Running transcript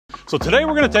So today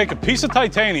we're gonna take a piece of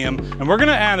titanium and we're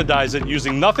gonna anodize it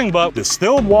using nothing but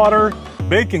distilled water,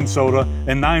 baking soda,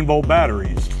 and 9-volt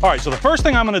batteries. All right, so the first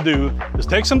thing I'm gonna do is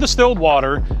take some distilled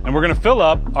water and we're gonna fill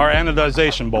up our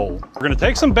anodization bowl. We're gonna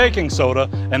take some baking soda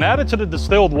and add it to the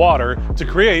distilled water to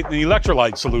create the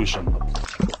electrolyte solution.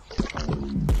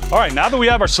 All right, now that we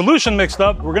have our solution mixed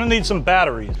up, we're gonna need some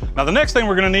batteries. Now the next thing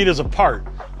we're gonna need is a part.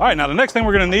 All right, now the next thing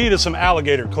we're gonna need is some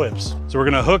alligator clips. So we're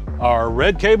gonna hook our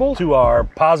red cable to our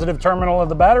positive terminal of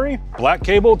the battery, black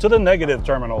cable to the negative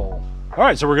terminal. All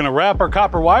right, so we're gonna wrap our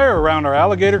copper wire around our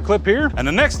alligator clip here. And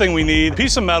the next thing we need, a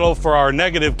piece of metal for our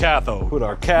negative cathode. Put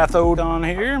our cathode on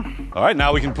here. All right,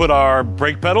 now we can put our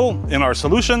brake pedal in our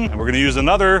solution, and we're gonna use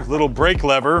another little brake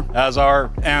lever as our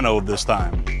anode this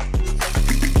time.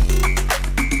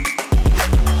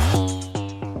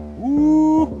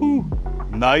 Ooh,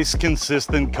 nice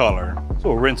consistent color. So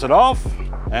we'll rinse it off,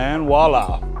 and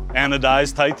voila,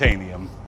 anodized titanium.